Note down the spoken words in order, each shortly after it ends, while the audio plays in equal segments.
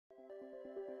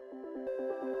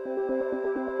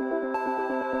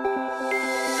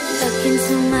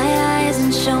into my eyes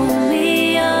and show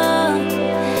me your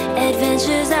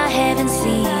adventures I haven't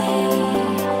seen.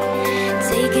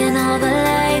 Taking all the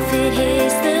life, it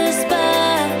hits the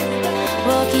spot.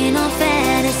 Walking on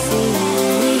fantasy.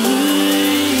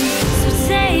 So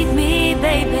take me,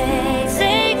 baby,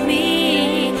 take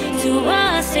me to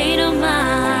a state of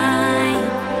mind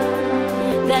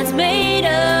that's made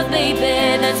up,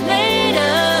 baby, that's made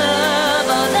up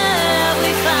all that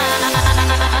we find.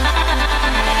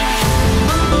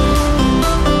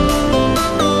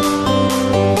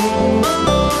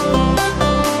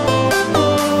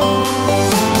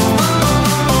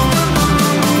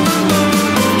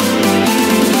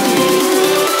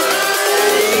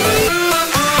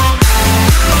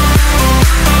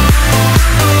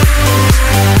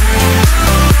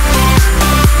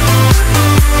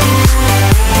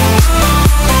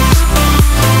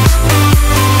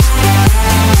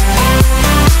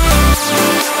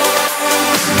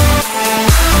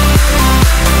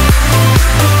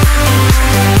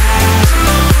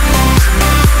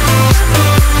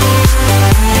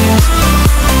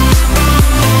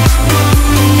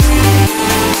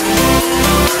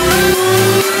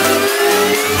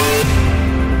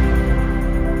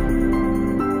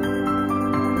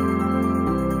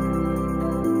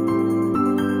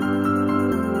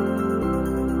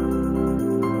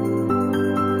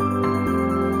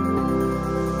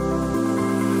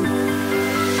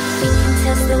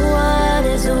 The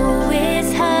waters, oh,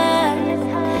 it's hard.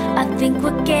 I think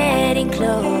we're getting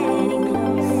close.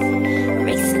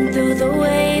 Racing through the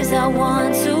waves, I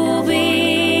want to